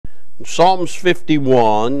Psalms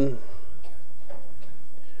 51.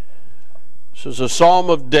 This is a psalm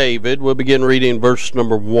of David. We'll begin reading verse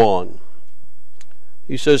number 1.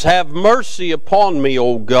 He says, "Have mercy upon me,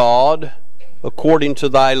 O God, according to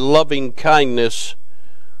thy loving kindness,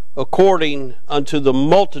 according unto the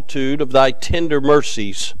multitude of thy tender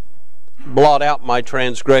mercies. Blot out my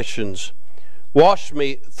transgressions. Wash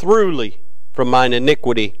me thoroughly from mine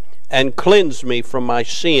iniquity, and cleanse me from my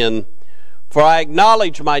sin. For I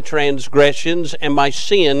acknowledge my transgressions, and my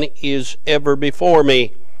sin is ever before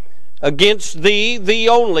me. Against thee, thee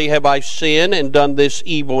only have I sinned, and done this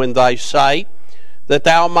evil in thy sight, that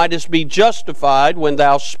thou mightest be justified when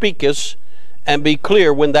thou speakest, and be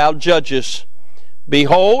clear when thou judgest.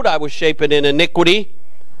 Behold, I was shapen in iniquity,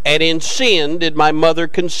 and in sin did my mother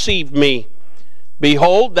conceive me.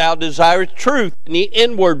 Behold, thou desirest truth in the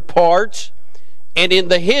inward parts, and in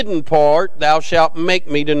the hidden part thou shalt make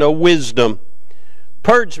me to know wisdom.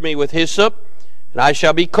 Purge me with hyssop, and I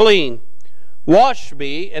shall be clean. Wash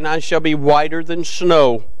me, and I shall be whiter than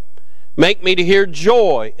snow. Make me to hear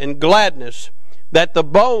joy and gladness, that the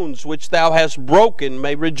bones which thou hast broken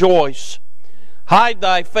may rejoice. Hide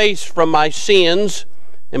thy face from my sins,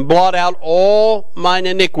 and blot out all mine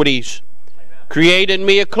iniquities. Create in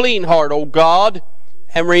me a clean heart, O God,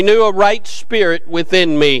 and renew a right spirit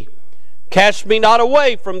within me. Cast me not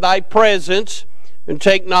away from thy presence, and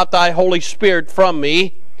take not thy Holy Spirit from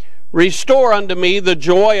me. Restore unto me the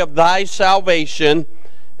joy of thy salvation,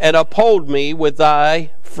 and uphold me with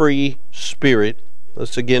thy free spirit."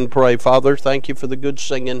 Let's again pray. Father, thank you for the good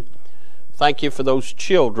singing. Thank you for those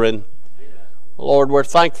children. Lord, we're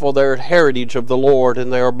thankful they're a heritage of the Lord,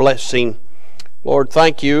 and they're a blessing. Lord,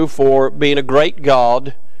 thank you for being a great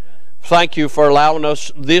God. Thank you for allowing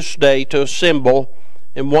us this day to assemble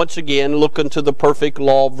and once again look into the perfect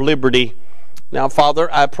law of liberty. Now, Father,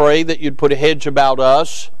 I pray that you'd put a hedge about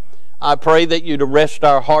us. I pray that you'd arrest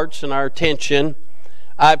our hearts and our attention.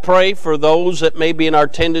 I pray for those that may be in our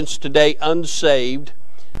attendance today unsaved.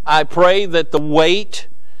 I pray that the weight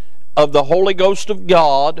of the Holy Ghost of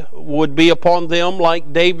God would be upon them,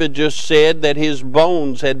 like David just said, that his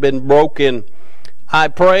bones had been broken. I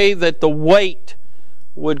pray that the weight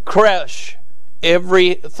would crush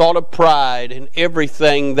every thought of pride and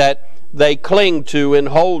everything that they cling to and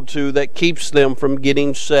hold to that keeps them from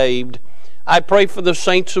getting saved. I pray for the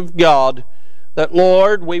saints of God that,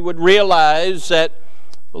 Lord, we would realize that,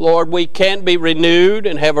 Lord, we can be renewed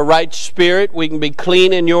and have a right spirit. We can be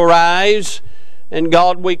clean in your eyes. And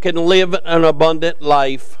God, we can live an abundant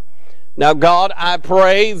life. Now, God, I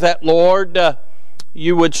pray that, Lord,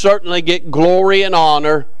 you would certainly get glory and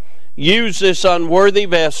honor. Use this unworthy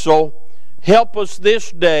vessel. Help us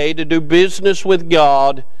this day to do business with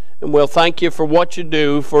God. And we'll thank you for what you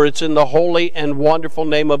do, for it's in the holy and wonderful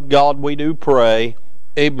name of God we do pray.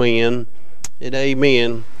 Amen and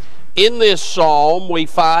amen. In this psalm, we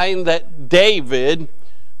find that David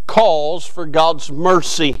calls for God's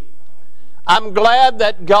mercy. I'm glad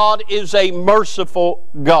that God is a merciful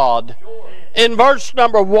God. In verse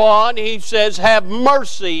number 1, he says, "Have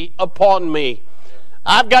mercy upon me."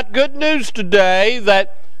 I've got good news today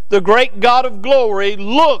that the great God of glory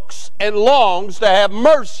looks and longs to have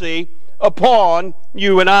mercy upon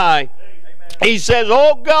you and I. He says,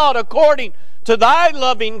 "O God, according to thy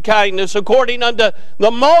loving kindness, according unto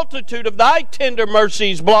the multitude of thy tender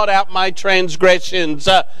mercies, blot out my transgressions."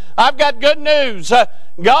 I've got good news.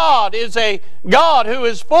 God is a God who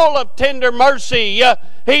is full of tender mercy.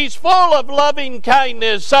 He's full of loving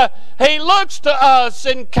kindness. He looks to us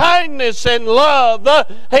in kindness and love.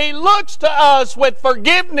 He looks to us with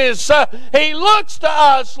forgiveness. He looks to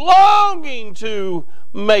us longing to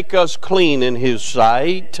make us clean in his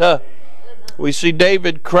sight. We see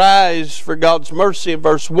David cries for God's mercy in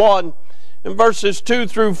verse 1. In verses 2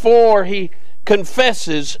 through 4, he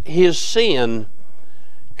confesses his sin.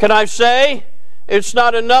 Can I say, it's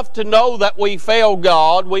not enough to know that we fail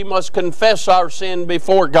God. We must confess our sin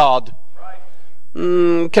before God.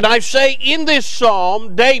 Can I say, in this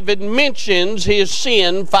psalm, David mentions his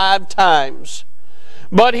sin 5 times.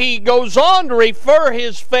 But he goes on to refer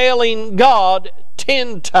his failing God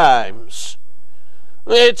 10 times.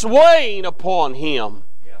 It's weighing upon him.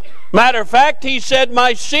 Matter of fact, he said,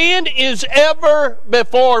 "My sin is ever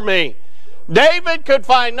before me." David could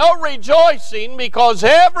find no rejoicing because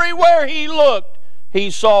everywhere he looked, he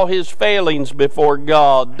saw his failings before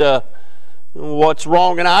God. What's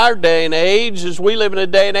wrong in our day and age is we live in a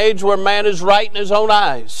day and age where man is right in his own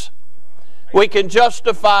eyes. We can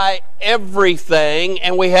justify everything,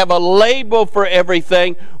 and we have a label for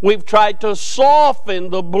everything. We've tried to soften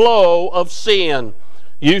the blow of sin.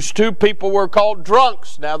 Used to, people were called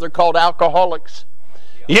drunks. Now they're called alcoholics.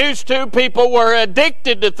 Used to, people were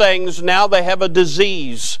addicted to things. Now they have a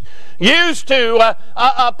disease. Used to,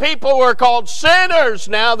 people were called sinners.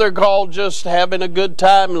 Now they're called just having a good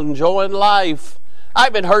time, enjoying life. I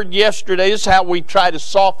even heard yesterday, this is how we try to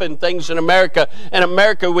soften things in America. In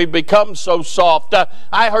America, we've become so soft.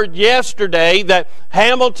 I heard yesterday that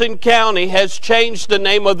Hamilton County has changed the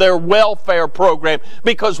name of their welfare program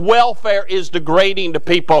because welfare is degrading to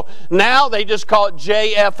people. Now they just call it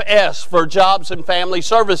JFS for Jobs and Family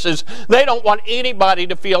Services. They don't want anybody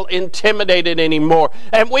to feel intimidated anymore.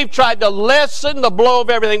 And we've tried to lessen the blow of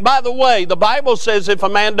everything. By the way, the Bible says if a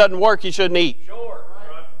man doesn't work, he shouldn't eat. Sure.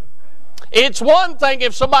 It's one thing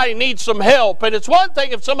if somebody needs some help, and it's one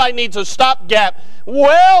thing if somebody needs a stopgap.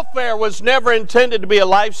 Welfare was never intended to be a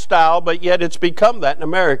lifestyle, but yet it's become that in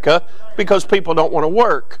America because people don't want to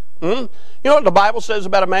work. You know what the Bible says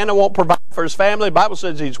about a man that won't provide for his family? The Bible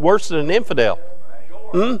says he's worse than an infidel.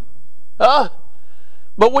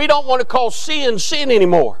 But we don't want to call sin sin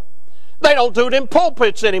anymore. They don't do it in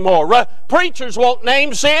pulpits anymore. Preachers won't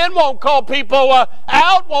name sin, won't call people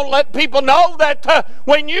out, won't let people know that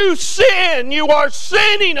when you sin, you are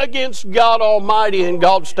sinning against God Almighty, and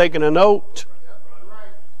God's taking a note.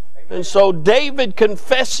 And so David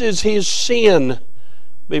confesses his sin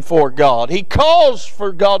before God. He calls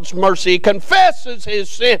for God's mercy. He confesses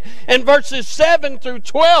his sin. In verses 7 through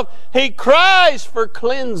 12, he cries for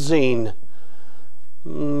cleansing.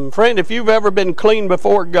 Friend, if you've ever been clean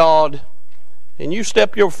before God, and you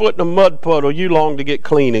step your foot in a mud puddle, you long to get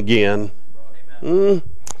clean again. Now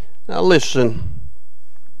listen.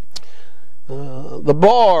 The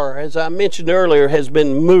bar, as I mentioned earlier, has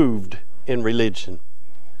been moved in religion.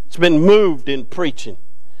 It's been moved in preaching.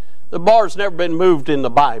 The bar's never been moved in the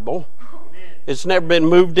Bible. It's never been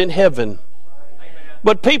moved in heaven.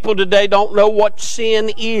 But people today don't know what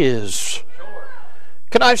sin is.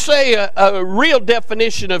 Can I say a real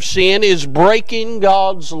definition of sin is breaking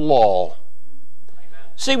God's law.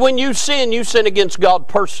 See, when you sin against God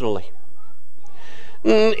personally.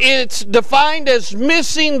 It's defined as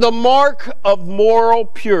missing the mark of moral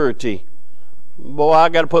purity. Boy, I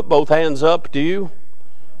got to put both hands up. Do you?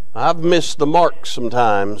 I've missed the mark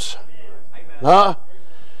sometimes.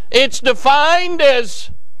 It's defined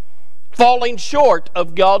as falling short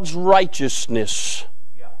of God's righteousness.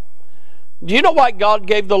 Do you know why God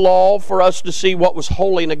gave the law? For us to see what was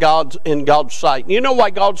holy in God's sight. You know why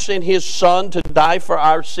God sent His Son to die for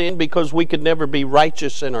our sin? Because we could never be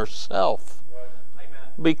righteous in ourselves.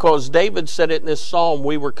 Because David said it in this psalm,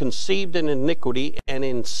 we were conceived in iniquity, and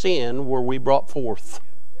in sin were we brought forth.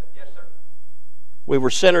 Yes, sir. We were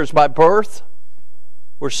sinners by birth.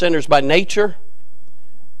 We're sinners by nature.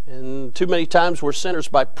 And too many times we're sinners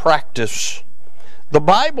by practice. The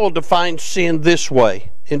Bible defines sin this way.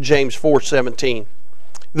 In James 4:17,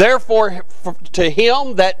 therefore to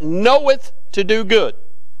him that knoweth to do good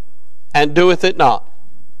and doeth it not,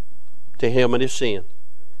 to him it is sin.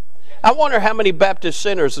 I wonder how many Baptist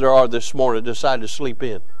sinners there are this morning that decide to sleep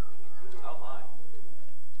in.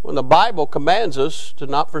 When the Bible commands us to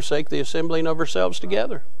not forsake the assembling of ourselves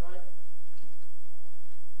together.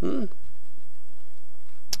 One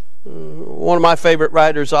of my favorite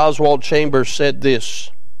writers, Oswald Chambers, said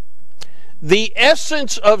this: the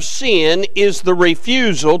essence of sin is the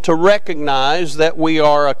refusal to recognize that we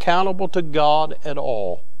are accountable to God at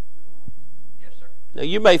all. Yes, sir. Now,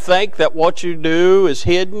 you may think that what you do is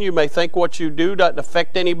hidden. You may think what you do doesn't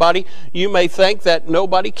affect anybody. You may think that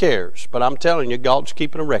nobody cares. But I'm telling you, God's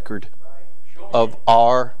keeping a record of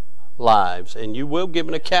our lives. And you will give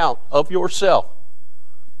an account of yourself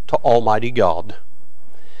to Almighty God.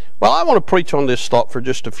 Well, I want to preach on this thought for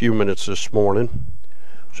just a few minutes this morning,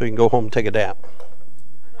 so you can go home and take a nap.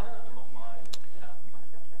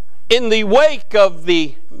 In the wake of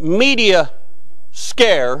the media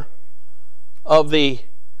scare of the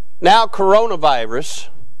now coronavirus,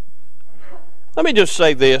 let me just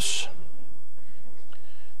say this.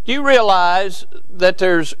 Do you realize that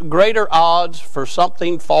there's greater odds for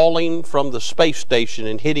something falling from the space station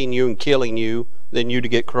and hitting you and killing you than you to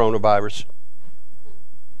get coronavirus?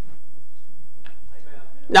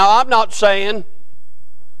 Now, I'm not saying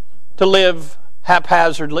to live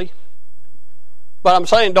haphazardly, but I'm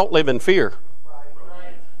saying don't live in fear.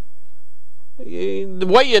 The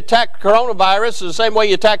way you attack coronavirus is the same way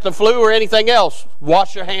you attack the flu or anything else.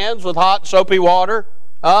 Wash your hands with hot, soapy water.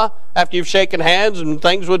 After you've shaken hands and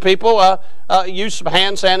things with people, use some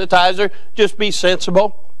hand sanitizer. Just be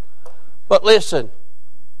sensible. But listen,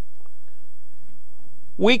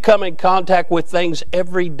 we come in contact with things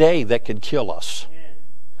every day that could kill us.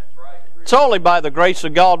 It's only by the grace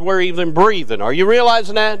of God we're even breathing. Are you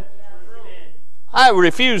realizing that? I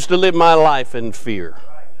refuse to live my life in fear.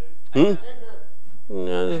 You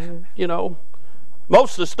know,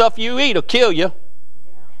 most of the stuff you eat will kill you.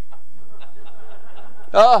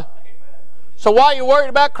 So why are you worried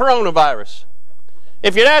about coronavirus?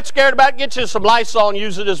 If you're that scared about it, get you some Lysol and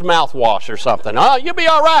use it as mouthwash or something. You'll be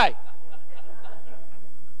all right.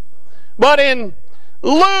 But in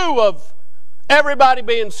lieu of everybody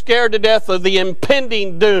being scared to death of the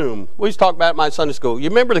impending doom, we used to talk about it in my Sunday school. You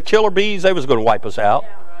remember the killer bees? They was going to wipe us out.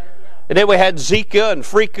 And then we had Zika and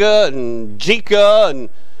Freaka and Jika and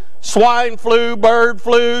swine flu, bird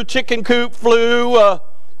flu, chicken coop flu,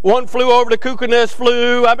 one flew over the cuckoo nest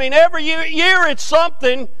flu. I mean, every year it's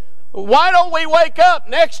something. Why don't we wake up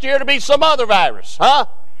next year to be some other virus, huh?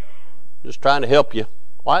 Just trying to help you.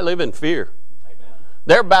 Why live in fear? Amen.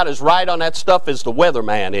 They're about as right on that stuff as the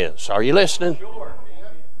weatherman is. Are you listening? Sure.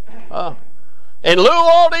 In lieu of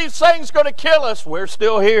all these things going to kill us, we're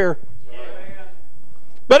still here. Amen.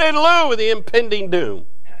 But in lieu of the impending doom,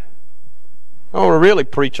 I want to really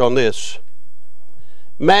preach on this.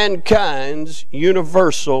 Mankind's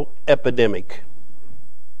universal epidemic.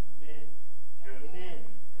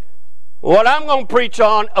 What I'm going to preach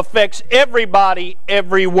on affects everybody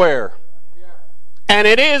everywhere. And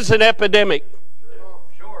it is an epidemic.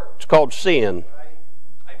 It's called sin.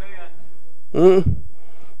 Can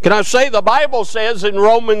I say the Bible says in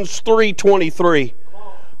Romans 3:23,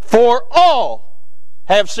 for all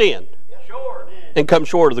have sinned and come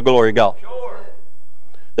short of the glory of God.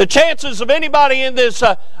 The chances of anybody in this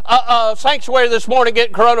sanctuary this morning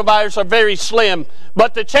getting coronavirus are very slim,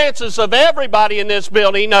 but the chances of everybody in this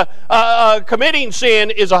building committing sin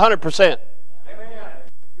is 100%.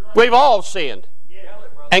 We've all sinned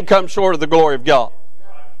and come short of the glory of God.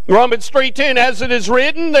 Romans 3:10, as it is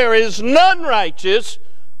written, there is none righteous,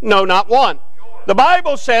 no, not one. The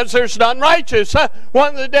Bible says there's none righteous.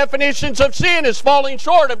 One of the definitions of sin is falling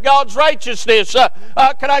short of God's righteousness.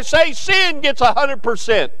 Can I say sin gets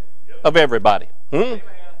 100% of everybody?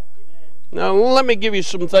 Now let me give you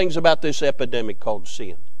some things about this epidemic called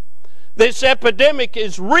sin. This epidemic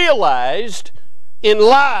is realized in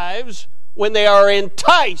lives when they are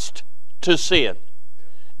enticed to sin.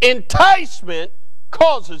 Enticement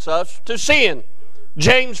causes us to sin.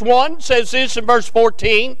 James 1 says this in verse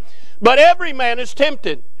 14, but every man is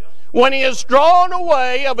tempted when he is drawn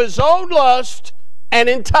away of his own lust and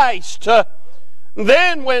enticed.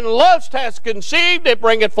 Then when lust has conceived, it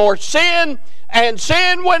bringeth forth sin, and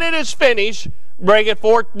sin, when it is finished, bringeth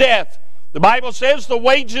forth death. The Bible says the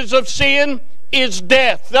wages of sin is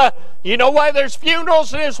death. You know why there's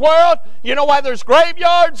funerals in this world? You know why there's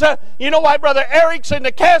graveyards? You know why Brother Eric's in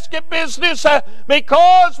the casket business?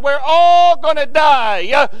 Because we're all going to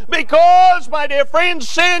die. Because, my dear friends,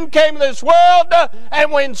 sin came to this world,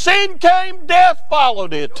 and when sin came, death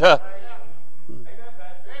followed it.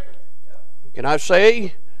 Can I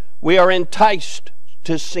say we are enticed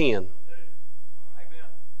to sin?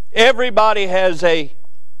 Everybody has a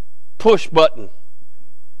push button.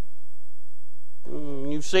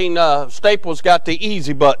 You've seen Staples got the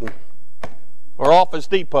easy button, or Office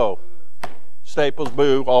Depot. Staples,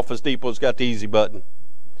 boo, Office Depot's got the easy button.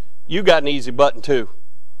 You got an easy button too.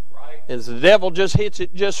 Right. And the devil just hits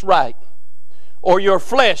it just right. Or your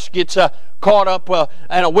flesh gets caught up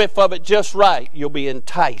and a whiff of it just right. You'll be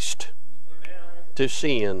enticed to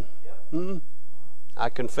sin. I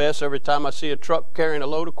confess every time I see a truck carrying a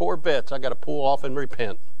load of Corvettes, I got to pull off and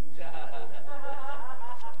repent.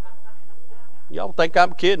 Y'all think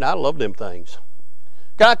I'm kidding? I love them things.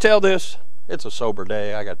 Can I tell this? It's a sober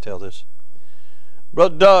day. I got to tell this.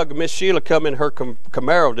 Brother Doug and Miss Sheila come in her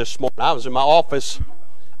Camaro this morning. I was in my office.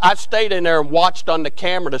 I stayed in there and watched on the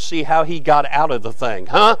camera to see how he got out of the thing.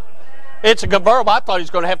 It's a convertible. I thought he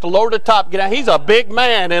was going to have to lower the top, get out. He's a big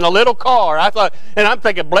man in a little car. And I'm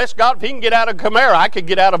thinking, bless God, if he can get out of a Camaro, I could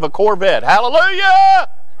get out of a Corvette. Hallelujah!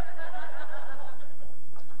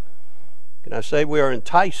 Can I say we are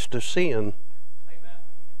enticed to sin?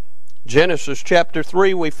 Genesis chapter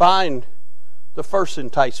 3, we find the first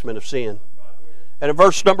enticement of sin. And in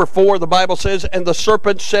verse number 4, the Bible says, and the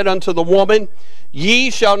serpent said unto the woman, ye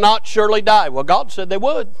shall not surely die. Well, God said they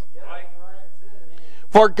would.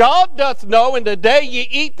 For God doth know in the day ye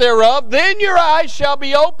eat thereof, then your eyes shall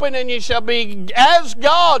be open, and ye shall be as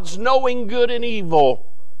gods, knowing good and evil.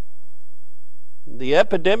 The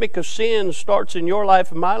epidemic of sin starts in your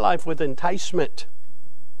life and my life with enticement.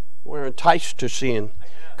 We're enticed to sin.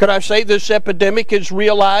 Could I say this epidemic is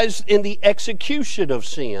realized in the execution of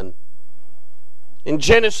sin? In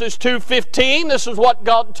Genesis 2:15, this is what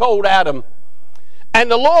God told Adam. And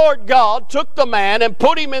the Lord God took the man and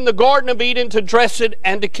put him in the Garden of Eden to dress it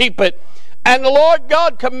and to keep it. And the Lord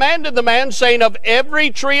God commanded the man, saying, Of every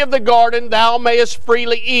tree of the garden thou mayest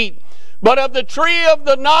freely eat, but of the tree of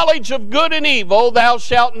the knowledge of good and evil thou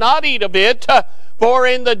shalt not eat of it, for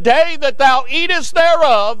in the day that thou eatest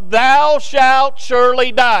thereof thou shalt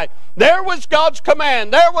surely die. There was God's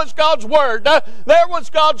command. There was God's word. There was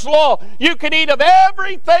God's law. You can eat of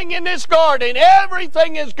everything in this garden.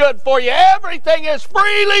 Everything is good for you. Everything is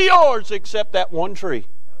freely yours except that one tree.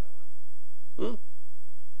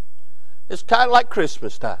 It's kind of like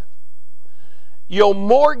Christmas time. You'll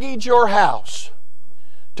mortgage your house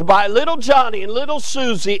to buy little Johnny and little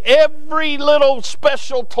Susie every little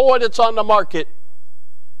special toy that's on the market.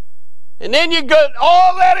 And then you get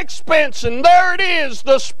all that expense, and there it is,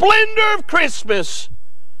 the splendor of Christmas.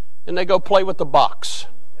 And they go play with the box.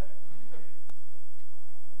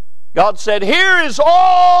 God said, here is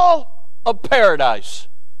all of paradise.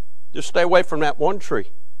 Just stay away from that one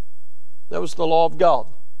tree. That was the law of God.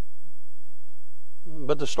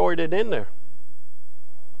 But the story didn't end there.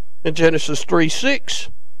 In Genesis 3:6,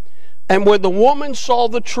 and when the woman saw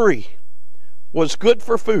the tree was good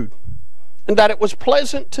for food, and that it was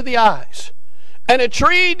pleasant to the eyes, and a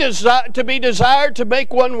tree to be desired to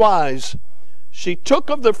make one wise, she took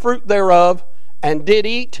of the fruit thereof, and did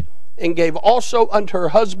eat, and gave also unto her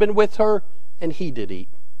husband with her, and he did eat.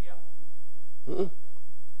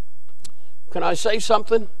 Can I say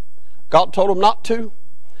something? God told him not to.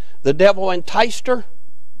 The devil enticed her.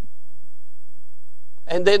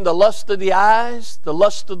 And then the lust of the eyes, the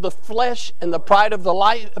lust of the flesh, and the pride of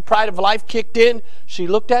life kicked in. She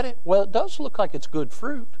looked at it. Well, it does look like it's good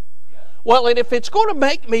fruit. Well, and if it's going to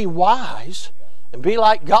make me wise and be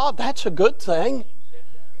like God, that's a good thing.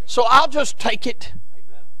 So I'll just take it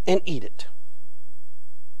and eat it.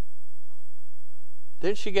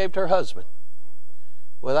 Then she gave to her husband.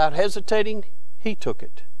 Without hesitating, he took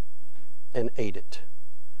it and ate it.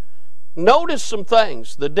 Notice some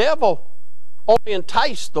things. The devil only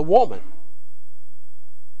enticed the woman,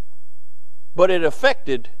 but it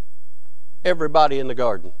affected everybody in the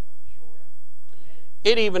garden.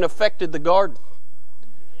 It even affected the garden,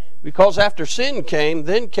 because after sin came,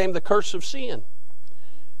 then came the curse of sin.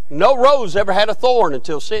 No rose ever had a thorn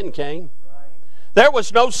until sin came. There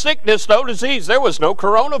was no sickness, no disease. There was no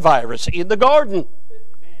coronavirus in the garden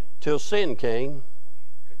till sin came.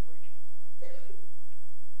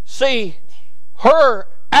 See, her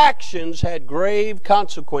actions had grave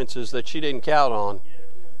consequences that she didn't count on.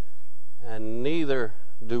 And neither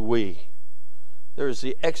do we. There's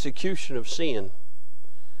the execution of sin.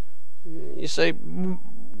 You say,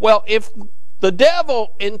 well, if the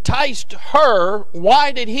devil enticed her,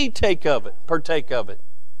 why did he partake of it?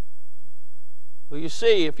 Well, you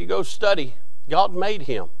see, if you go study, God made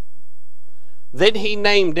him. Then he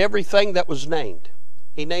named everything that was named.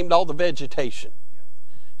 He named all the vegetation.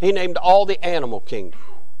 He named all the animal kingdom.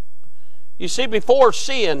 You see, before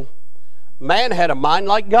sin, man had a mind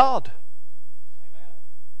like God.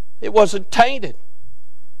 It wasn't tainted.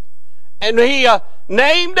 And he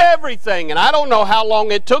named everything. And I don't know how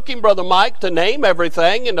long it took him, Brother Mike, to name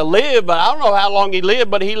everything and to live. But I don't know how long he lived,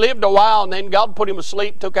 but he lived a while. And then God put him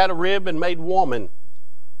asleep, took out a rib, and made woman.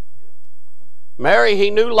 Mary, he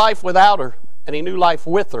knew life without her, and he knew life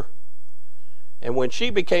with her. And when she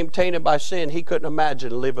became tainted by sin, he couldn't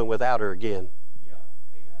imagine living without her again.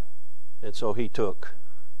 And so he took.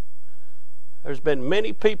 There's been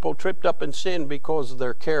many people tripped up in sin because of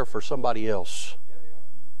their care for somebody else.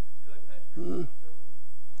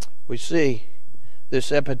 We see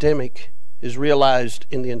this epidemic is realized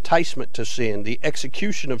in the enticement to sin, the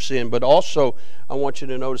execution of sin, but also I want you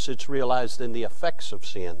to notice it's realized in the effects of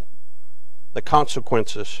sin, the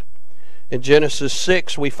consequences. In Genesis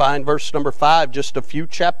 6, we find verse number 5, just a few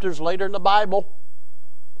chapters later in the Bible.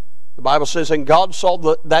 The Bible says, and God saw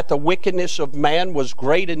that the wickedness of man was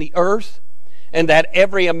great in the earth, and that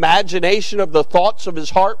every imagination of the thoughts of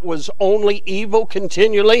his heart was only evil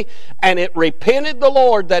continually, and it repented the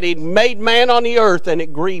Lord that he'd made man on the earth, and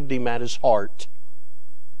it grieved him at his heart.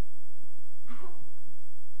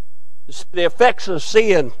 The effects of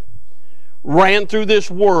sin ran through this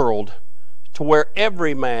world to where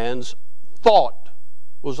every man's thought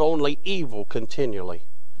was only evil continually.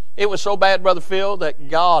 It was so bad, Brother Phil, that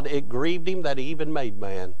God, it grieved him that he even made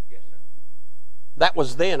man. Yes, sir. That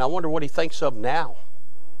was then. I wonder what he thinks of now.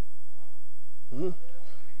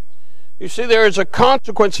 You see, there is a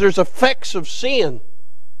consequence. There's effects of sin.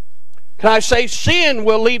 Can I say sin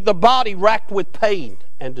will leave the body racked with pain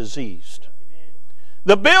and diseased.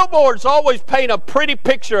 The billboards always paint a pretty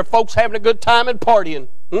picture of folks having a good time and partying.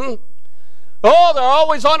 Oh, they're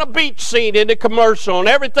always on a beach scene in the commercial and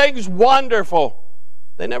everything's wonderful.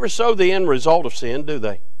 They never show the end result of sin, do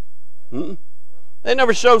they? They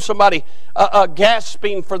never show somebody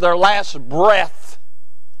gasping for their last breath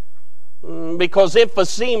because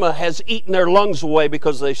emphysema has eaten their lungs away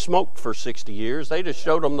because they smoked for 60 years. They just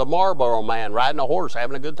showed them the Marlboro Man riding a horse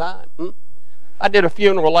having a good time. I did a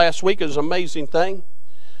funeral last week. It was an amazing thing.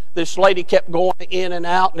 This lady kept going in and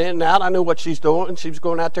out and in and out. I knew what she's doing. She was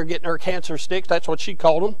going out there getting her cancer sticks. That's what she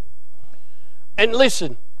called them. And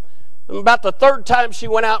listen, about the third time she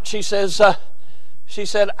went out, she said,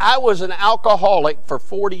 I was an alcoholic for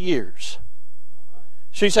 40 years.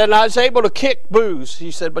 She said, and I was able to kick booze.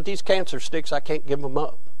 She said, but these cancer sticks, I can't give them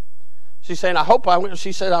up. She said,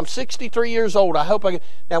 she said, I'm 63 years old. I hope I can.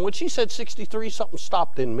 Now, when she said 63, something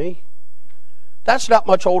stopped in me. That's not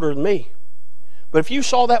much older than me. But if you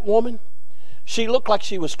saw that woman, she looked like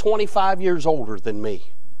she was 25 years older than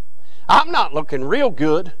me. I'm not looking real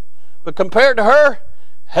good, but compared to her,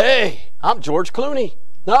 hey, I'm George Clooney.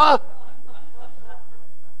 Huh?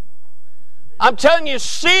 I'm telling you,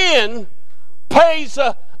 sin pays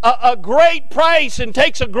a great price and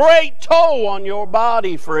takes a great toll on your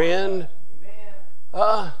body, friend.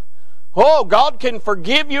 God can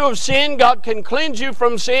forgive you of sin. God can cleanse you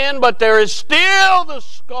from sin, but there is still the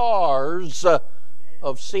scars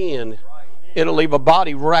of sin. It'll leave a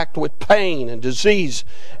body racked with pain and disease.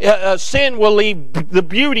 Sin will leave the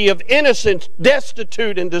beauty of innocence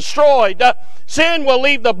destitute and destroyed. Sin will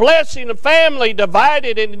leave the blessing of family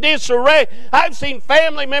divided and in disarray. I've seen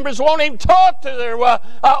family members won't even talk to their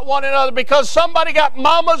one another because somebody got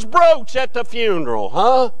mama's brooch at the funeral.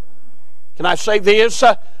 Huh? Can I say this?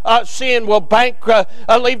 Sin will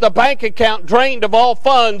leave the bank account drained of all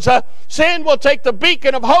funds. Sin will take the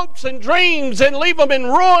beacon of hopes and dreams and leave them in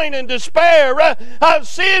ruin and despair.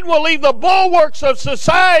 Sin will leave the bulwarks of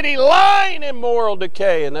society lying in moral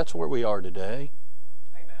decay. And that's where we are today.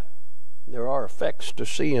 Amen. There are effects to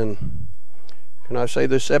sin. Can I say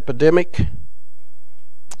this epidemic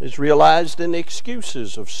is realized in the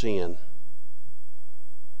excuses of sin?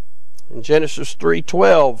 In Genesis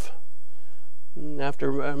 3:12,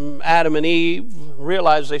 after Adam and Eve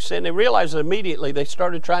realized they sinned, they realized that immediately they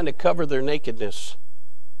started trying to cover their nakedness.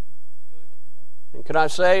 And can I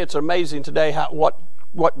say, it's amazing today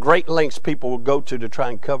what great lengths people will go to try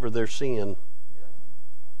and cover their sin.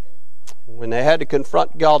 When they had to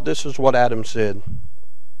confront God, this is what Adam said.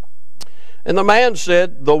 And the man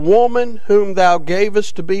said, the woman whom thou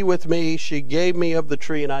gavest to be with me, she gave me of the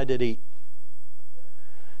tree, and I did eat.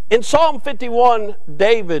 In Psalm 51,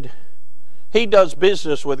 David, he does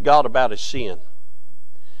business with God about his sin.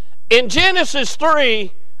 In Genesis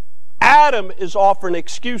 3, Adam is offering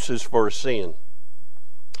excuses for his sin.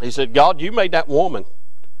 He said, God, you made that woman.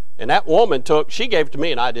 And that woman she gave it to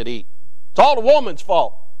me and I did eat. It's all the woman's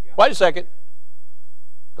fault. Yeah. Wait a second.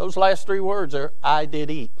 Those last three words are, I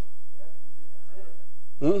did eat.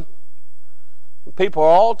 People are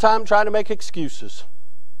all the time trying to make excuses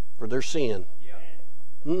for their sin.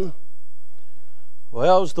 Yeah.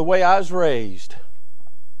 Well, it was the way I was raised.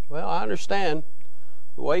 Well, I understand.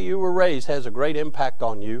 The way you were raised has a great impact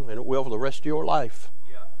on you, and it will for the rest of your life.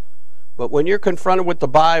 Yeah. But when you're confronted with the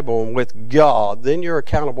Bible and with God, then you're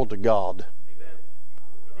accountable to God.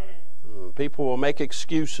 Amen. People will make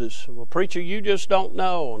excuses. Well, preacher, you just don't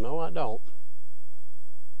know. No, I don't.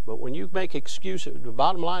 But when you make excuses, the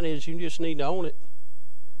bottom line is you just need to own it.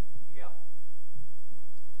 Yeah.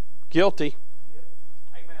 Guilty. Yep.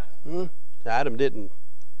 Amen. Adam didn't.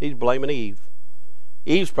 He's blaming Eve.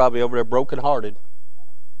 Eve's probably over there brokenhearted.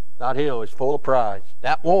 Not him. He's full of pride.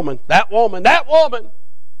 That woman, that woman, that woman.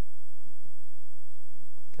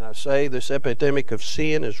 Can I say this epidemic of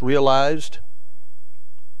sin is realized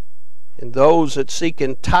in those that seek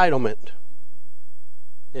entitlement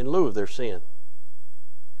in lieu of their sin.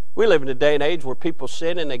 We live in a day and age where people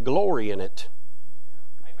sin and they glory in it.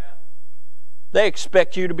 Amen. They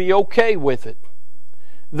expect you to be okay with it.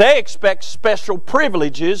 They expect special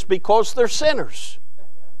privileges because they're sinners.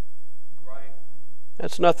 Right.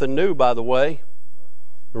 That's nothing new, by the way.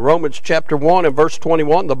 In Romans chapter 1 and verse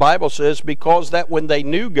 21, the Bible says, because that when they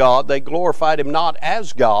knew God, they glorified Him not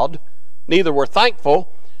as God, neither were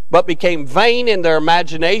thankful, but became vain in their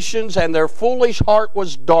imaginations, and their foolish heart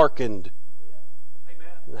was darkened.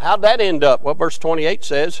 Amen. How'd that end up? Well, verse 28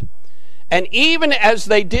 says, and even as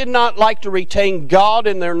they did not like to retain God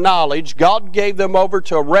in their knowledge, God gave them over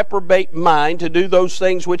to a reprobate mind to do those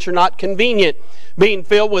things which are not convenient, being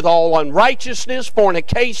filled with all unrighteousness,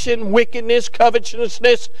 fornication, wickedness,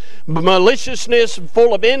 covetousness, maliciousness,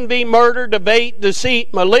 full of envy, murder, debate,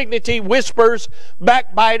 deceit, malignity, whispers,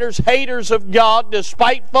 backbiters, haters of God,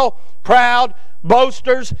 despiteful, proud,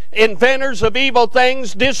 boasters, inventors of evil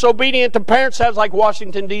things, disobedient to parents. Sounds like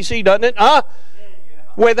Washington, D.C., doesn't it?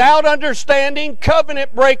 without understanding,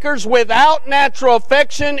 covenant breakers, without natural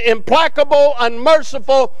affection, implacable,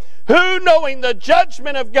 unmerciful, who, knowing the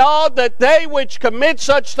judgment of God, that they which commit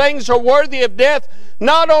such things are worthy of death,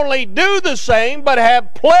 not only do the same, but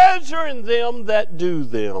have pleasure in them that do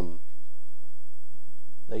them.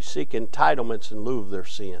 They seek entitlements in lieu of their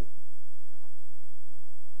sin.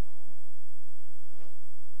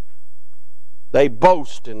 They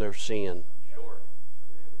boast in their sin.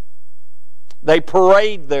 They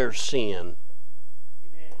parade their sin.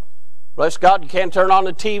 Bless God, you can't turn on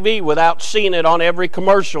the TV without seeing it on every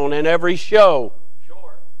commercial and in every show.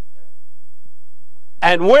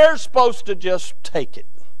 And we're supposed to just take it.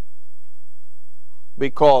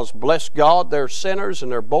 Because, bless God, they're sinners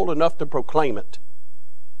and they're bold enough to proclaim it.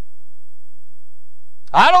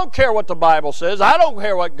 I don't care what the Bible says. I don't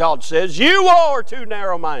care what God says. You all are too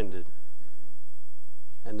narrow-minded.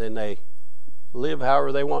 And then they live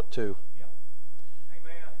however they want to.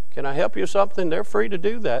 Can I help you with something? They're free to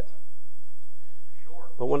do that.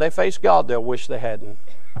 But when they face God, they'll wish they hadn't.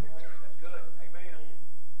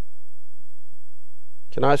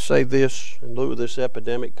 Can I say this in lieu of this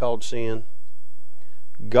epidemic called sin?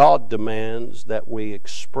 God demands that we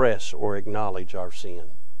express or acknowledge our sin.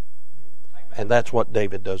 And that's what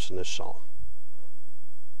David does in this psalm.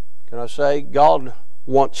 Can I say God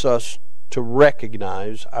wants us to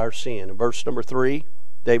recognize our sin? In verse number 3,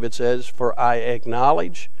 David says, "For I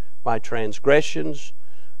acknowledge my transgressions,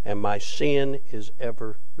 and my sin is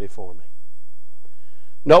ever before me."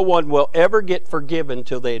 No one will ever get forgiven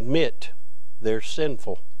till they admit they're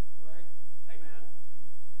sinful.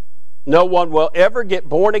 No one will ever get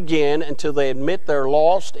born again until they admit they're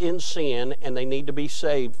lost in sin and they need to be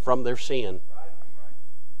saved from their sin.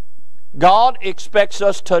 God expects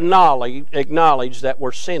us to acknowledge that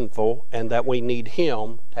we're sinful and that we need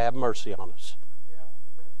Him to have mercy on us.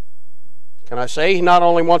 Can I say He not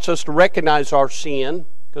only wants us to recognize our sin,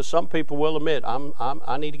 because some people will admit,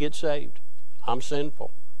 I need to get saved. I'm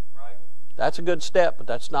sinful. Right. That's a good step, but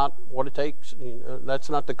that's not what it takes. That's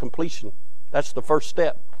not the completion. That's the first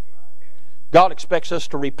step. God expects us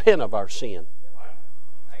to repent of our sin.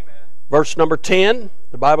 Amen. Verse number 10,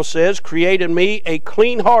 the Bible says, "Create in me a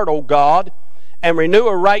clean heart, O God, and renew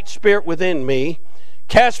a right spirit within me.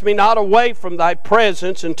 Cast me not away from thy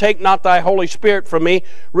presence, and take not thy Holy Spirit from me.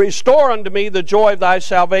 Restore unto me the joy of thy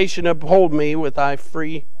salvation, and uphold me with thy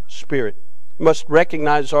free spirit." We must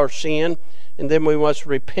recognize our sin, and then we must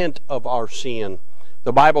repent of our sin.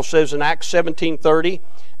 The Bible says in Acts 17:30,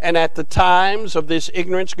 "And at the times of this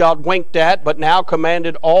ignorance God winked at, but now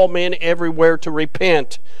commanded all men everywhere to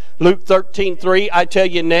repent." Luke 13:3, "I tell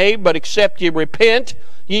you, nay, but except ye repent,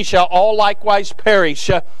 ye shall all likewise perish."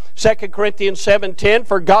 2 Corinthians 7:10,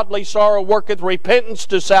 "For godly sorrow worketh repentance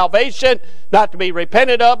to salvation, not to be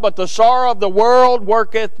repented of, but the sorrow of the world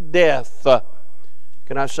worketh death."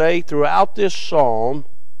 Can I say, throughout this psalm,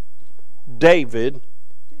 David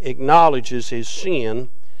acknowledges his sin,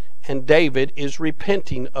 and David is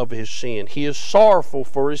repenting of his sin. He is sorrowful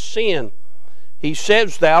for his sin. He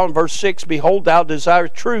says, thou, in verse 6, "Behold, thou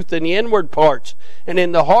desirest truth in the inward parts, and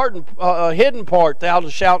in the hidden part thou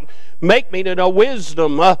shalt make me to know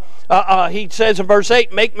wisdom." He says in verse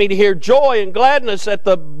 8, "Make me to hear joy and gladness, that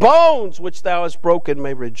the bones which thou hast broken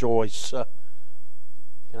may rejoice."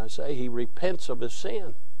 Can I say he repents of his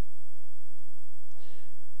sin?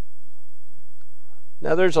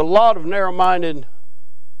 Now there's a lot of narrow-minded,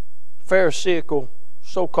 pharisaical,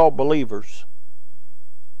 so-called believers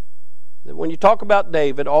that when you talk about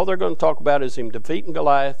David, all they're going to talk about is him defeating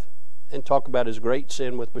Goliath and talk about his great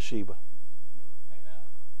sin with Bathsheba. Amen.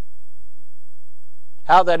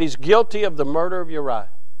 How that he's guilty of the murder of Uriah.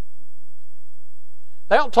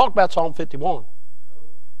 They don't talk about Psalm 51.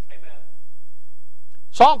 Amen.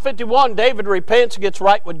 Psalm 51, David repents and gets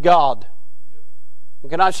right with God.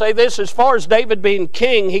 And can I say this? As far as David being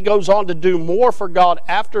king, he goes on to do more for God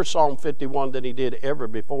after Psalm 51 than he did ever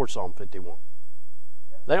before Psalm 51.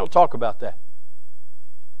 They don't talk about that.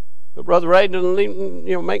 But Brother Ray,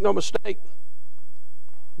 make no mistake.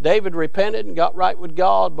 David repented and got right with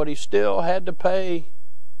God, but he still had to pay.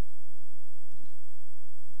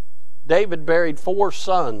 David buried 4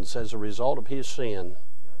 sons as a result of his sin.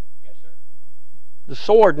 Yes, sir. The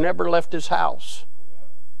sword never left his house.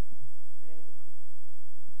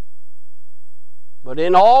 But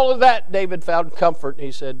in all of that, David found comfort.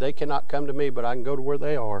 He said, they cannot come to me, but I can go to where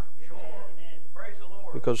they are.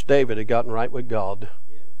 Because David had gotten right with God.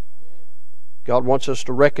 God wants us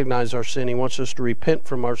to recognize our sin. He wants us to repent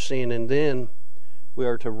from our sin, and then we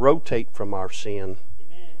are to rotate from our sin.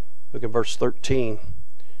 Look at verse 13.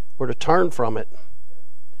 We're to turn from it.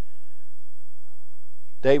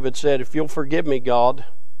 David said, if you'll forgive me, God,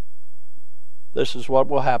 this is what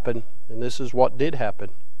will happen, and this is what did happen.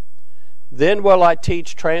 Then will I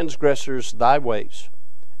teach transgressors thy ways,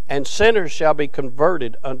 and sinners shall be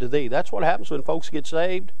converted unto thee. That's what happens when folks get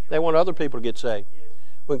saved. They want other people to get saved.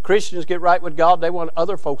 When Christians get right with God, they want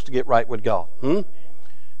other folks to get right with God.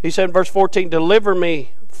 He said in verse 14, deliver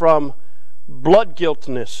me from blood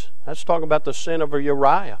guiltiness. That's talking about the sin of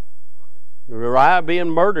Uriah. Uriah being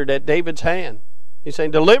murdered at David's hand. He's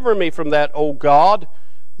saying, deliver me from that, O God,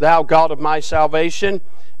 thou God of my salvation,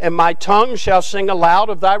 and my tongue shall sing aloud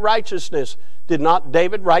of thy righteousness. Did not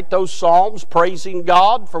David write those psalms praising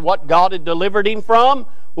God for what God had delivered him from?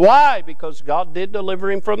 Why? Because God did deliver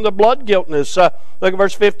him from the blood guiltness. Look at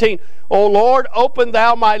verse 15. O Lord, open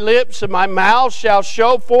thou my lips, and my mouth shall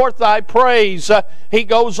show forth thy praise. He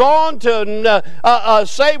goes on to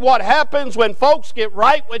say what happens when folks get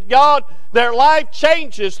right with God. Their life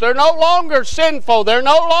changes. They're no longer sinful. They're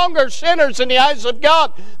no longer sinners in the eyes of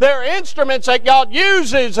God. They're instruments that God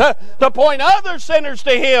uses to point other sinners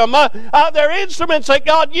to Him. They're instruments that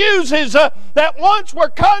God uses that once were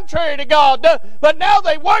contrary to God, but now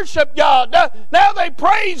they worship God. Now they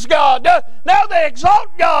praise God. Now they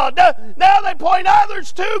exalt God. Now they point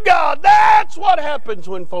others to God. That's what happens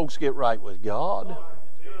when folks get right with God.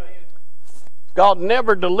 God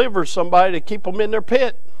never delivers somebody to keep them in their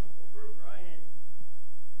pit.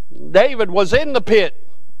 David was in the pit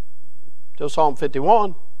till Psalm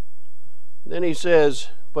 51. Then he says,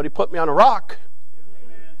 but He put me on a rock.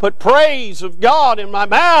 Put praise of God in my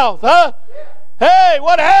mouth. Hey,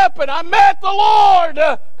 what happened? I met the Lord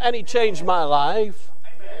and He changed my life.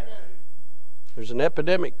 There's an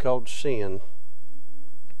epidemic called sin.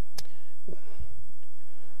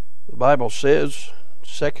 The Bible says,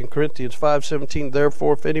 2 Corinthians 5:17,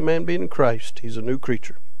 therefore if any man be in Christ, he's a new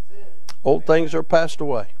creature. Old things are passed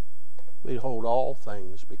away. Behold, all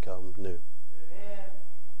things become new.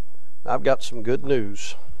 I've got some good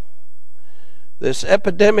news. This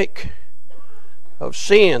epidemic of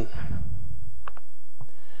sin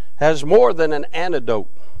has more than an antidote.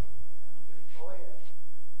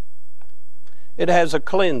 It has a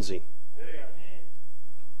cleansing.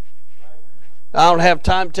 I don't have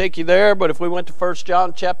time to take you there, but if we went to 1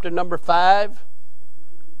 John chapter number 5,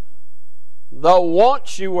 though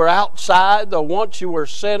once you were outside, though once you were a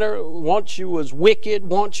sinner, once you was wicked,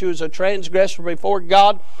 once you was a transgressor before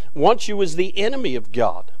God, once you was the enemy of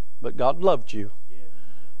God, but God loved you.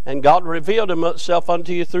 And God revealed Himself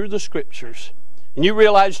unto you through the Scriptures. And you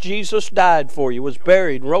realize Jesus died for you, was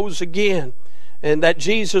buried, rose again, and that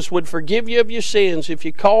Jesus would forgive you of your sins if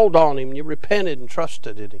you called on Him, you repented and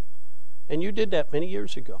trusted in Him. And you did that many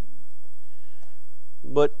years ago.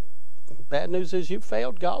 But bad news is you've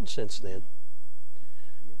failed God since then.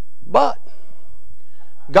 But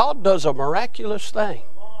God does a miraculous thing.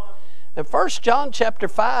 In 1 John chapter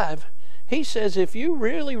 5, he says if you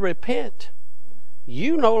really repent,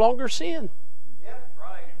 you no longer sin. Yeah, that's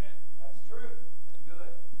right. That's true. That's good.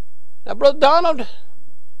 Now, Brother Donald,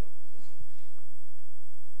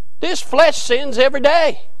 this flesh sins every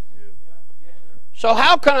day. So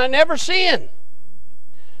how can I never sin?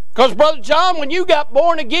 Because Brother John, when you got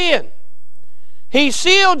born again, He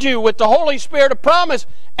sealed you with the Holy Spirit of promise,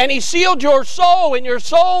 and He sealed your soul, and your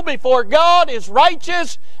soul before God is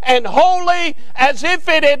righteous and holy as if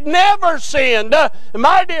it had never sinned.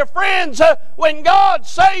 My dear friends, when God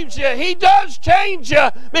saves you, He does change you,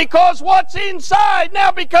 because what's inside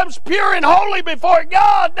now becomes pure and holy before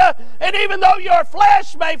God. And even though your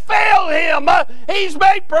flesh may fail Him, He's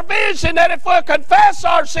made provision that if we'll confess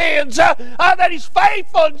our sins, that He's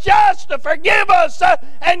faithful and just to forgive us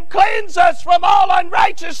and cleanse us from all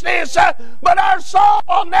unrighteousness. But our soul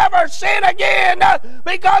will never sin again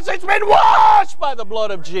because it's been washed by the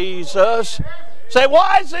blood of Jesus. Say,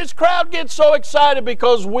 why does this crowd get so excited?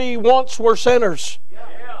 Because we once were sinners,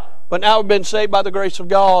 but now we've been saved by the grace of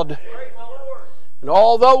God. And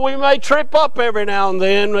although we may trip up every now and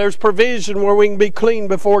then, there's provision where we can be clean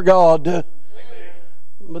before God.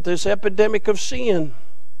 But this epidemic of sin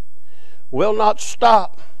will not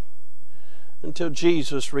stop until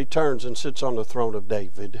Jesus returns and sits on the throne of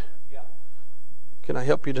David. Can I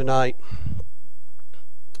help you tonight?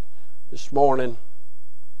 This morning,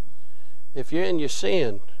 if you're in your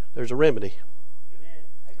sin, there's a remedy.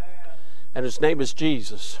 And His name is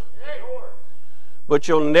Jesus. But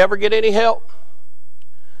you'll never get any help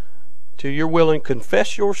till you're willing to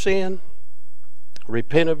confess your sin,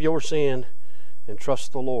 repent of your sin, and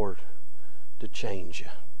trust the Lord to change you.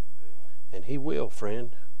 And He will,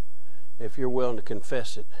 friend, if you're willing to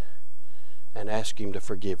confess it and ask Him to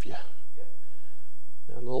forgive you.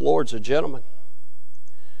 Now, the Lord's a gentleman.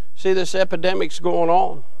 See, this epidemic's going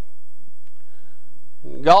on.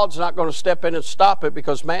 And God's not going to step in and stop it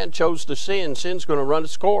because man chose to sin. Sin's going to run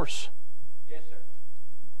its course. Yes, sir.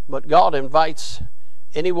 But God invites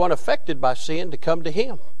anyone affected by sin to come to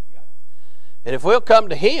Him. And if we'll come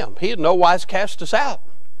to Him, He'll no wise cast us out.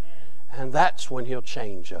 And that's when He'll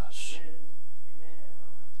change us.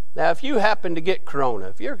 Now, if you happen to get corona,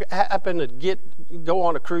 if you happen to go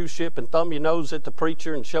on a cruise ship and thumb your nose at the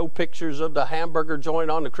preacher and show pictures of the hamburger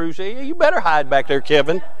joint on the cruise ship, you better hide back there,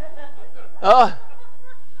 Kevin.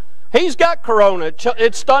 He's got corona.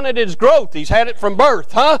 It stunted his growth. He's had it from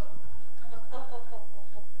birth, huh?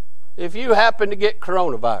 If you happen to get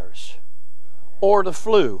coronavirus or the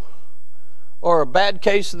flu or a bad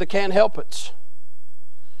case of the can't help it's,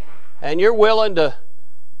 and you're willing to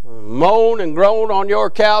moan and groan on your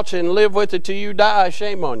couch and live with it till you die,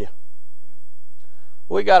 shame on you.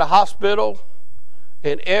 We got a hospital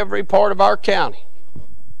in every part of our county,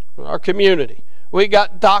 our community. We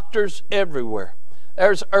got doctors everywhere.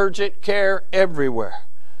 There's urgent care everywhere.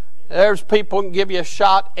 There's people who can give you a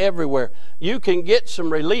shot everywhere. You can get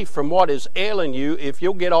some relief from what is ailing you if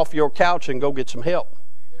you'll get off your couch and go get some help.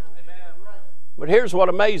 But here's what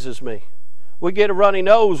amazes me. We get a runny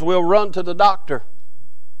nose, we'll run to the doctor.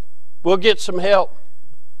 We'll get some help.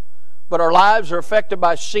 But our lives are affected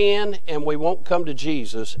by sin, and we won't come to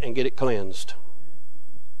Jesus and get it cleansed.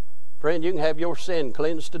 Friend, you can have your sin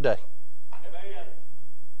cleansed today. But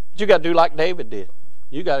you got to do like David did.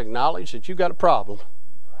 You got to acknowledge that you got a problem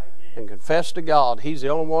and confess to God. He's the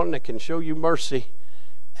only one that can show you mercy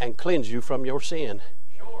and cleanse you from your sin.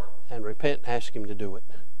 And repent and ask Him to do it.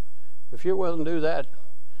 If you're willing to do that,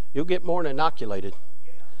 you'll get more than inoculated.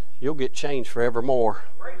 You'll get changed forevermore.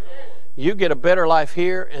 You get a better life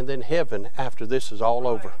here and then heaven after this is all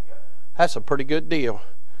over. That's a pretty good deal.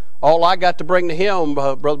 All I got to bring to Him,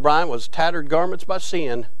 Brother Brian, was tattered garments by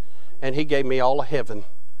sin, and He gave me all of heaven.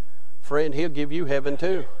 Friend, He'll give you heaven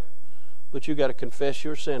too. But you got to confess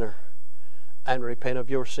your sinner and repent of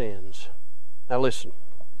your sins. Now listen,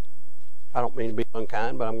 I don't mean to be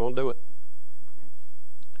unkind, but I'm going to do it.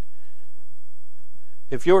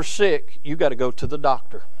 If you're sick, you got to go to the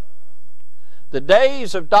doctor. The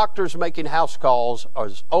days of doctors making house calls are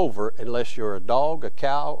over unless you're a dog, a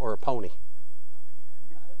cow, or a pony.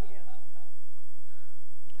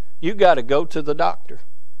 You got to go to the doctor.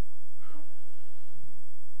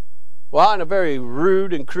 Well, in a very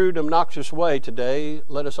rude and crude, obnoxious way today,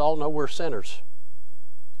 let us all know we're sinners.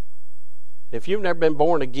 If you've never been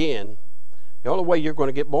born again, the only way you're going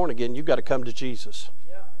to get born again, you've got to come to Jesus.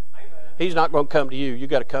 He's not going to come to you. You've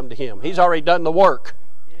got to come to Him. He's already done the work.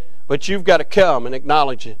 But you've got to come and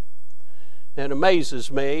acknowledge it. And it amazes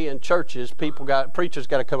me in churches, preachers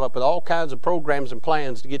got to come up with all kinds of programs and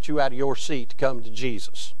plans to get you out of your seat to come to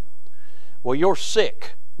Jesus. Well, you're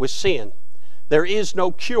sick with sin. There is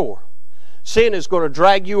no cure. Sin is going to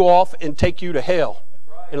drag you off and take you to hell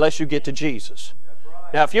unless you get to Jesus.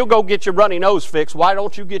 Now, if you'll go get your runny nose fixed, why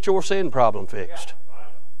don't you get your sin problem fixed?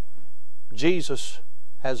 Jesus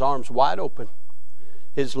has arms wide open.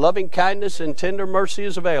 His loving kindness and tender mercy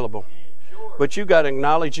is available. But you got to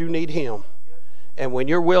acknowledge you need Him. And when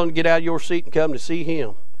you're willing to get out of your seat and come to see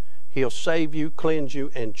Him, He'll save you, cleanse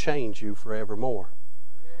you, and change you forevermore.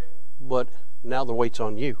 But now the weight's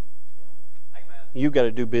on you. You got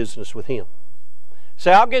to do business with Him.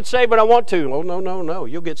 Say, I'll get saved when I want to. Oh, no.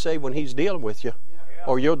 You'll get saved when He's dealing with you.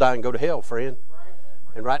 Or you'll die and go to hell, friend.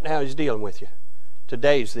 And right now He's dealing with you.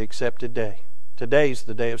 Today's the accepted day. Today's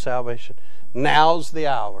the day of salvation. Now's the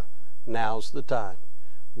hour. Now's the time.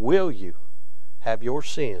 Will you have your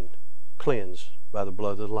sin cleansed by the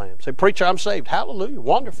blood of the Lamb? Say, preacher, I'm saved. Hallelujah.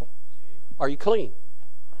 Wonderful. Are you clean?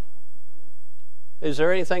 Is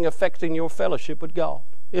there anything affecting your fellowship with God?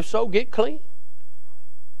 If so, get clean.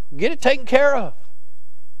 Get it taken care of.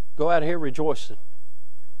 Go out of here rejoicing.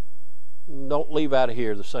 Don't leave out of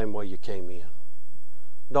here the same way you came in.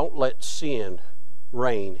 Don't let sin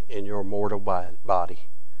reign in your mortal body.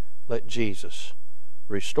 Let Jesus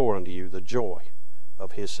restore unto you the joy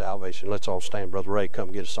of His salvation. Let's all stand. Brother Ray,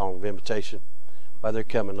 come get a song of invitation. While they're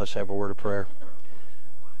coming, let's have a word of prayer.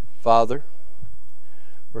 Father,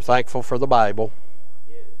 we're thankful for the Bible.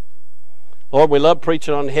 Lord, we love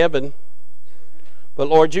preaching on heaven. But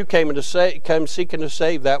Lord, you came seeking to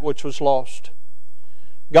save that which was lost.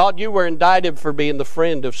 God, you were indicted for being the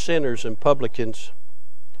friend of sinners and publicans.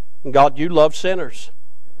 And God, you love sinners.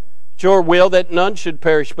 It's your will that none should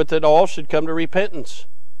perish, but that all should come to repentance.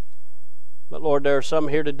 But Lord, there are some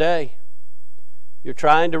here today. You're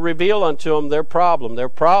trying to reveal unto them their problem. Their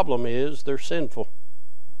problem is they're sinful.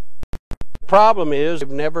 The problem is they've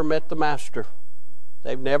never met the Master.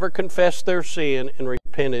 They've never confessed their sin and repented.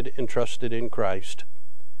 repented and trusted in Christ.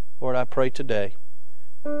 Lord, I pray today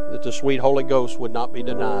that the sweet Holy Ghost would not be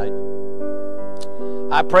denied.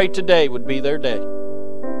 I pray today would be their day.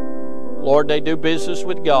 Lord, they do business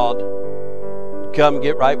with God. Come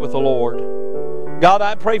get right with the Lord. God,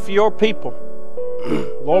 I pray for your people.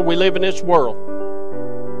 Lord, we live in this world.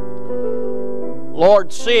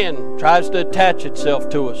 Lord, sin tries to attach itself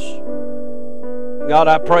to us. God,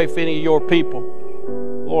 I pray for any of your people,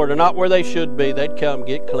 Lord, are not where they should be. They'd come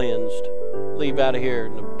get cleansed. Leave out of here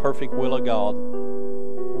in the perfect will of God.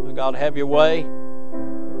 God, have your way.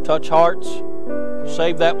 Touch hearts.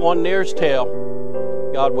 Save that one nearest hell.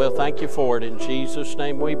 God, we'll thank you for it. In Jesus'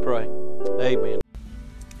 name we pray. Amen.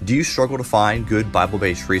 Do you struggle to find good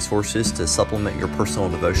Bible-based resources to supplement your personal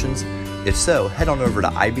devotions? If so, head on over to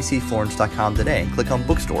ibcflorence.com today and click on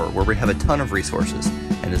Bookstore, where we have a ton of resources.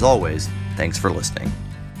 And as always, thanks for listening.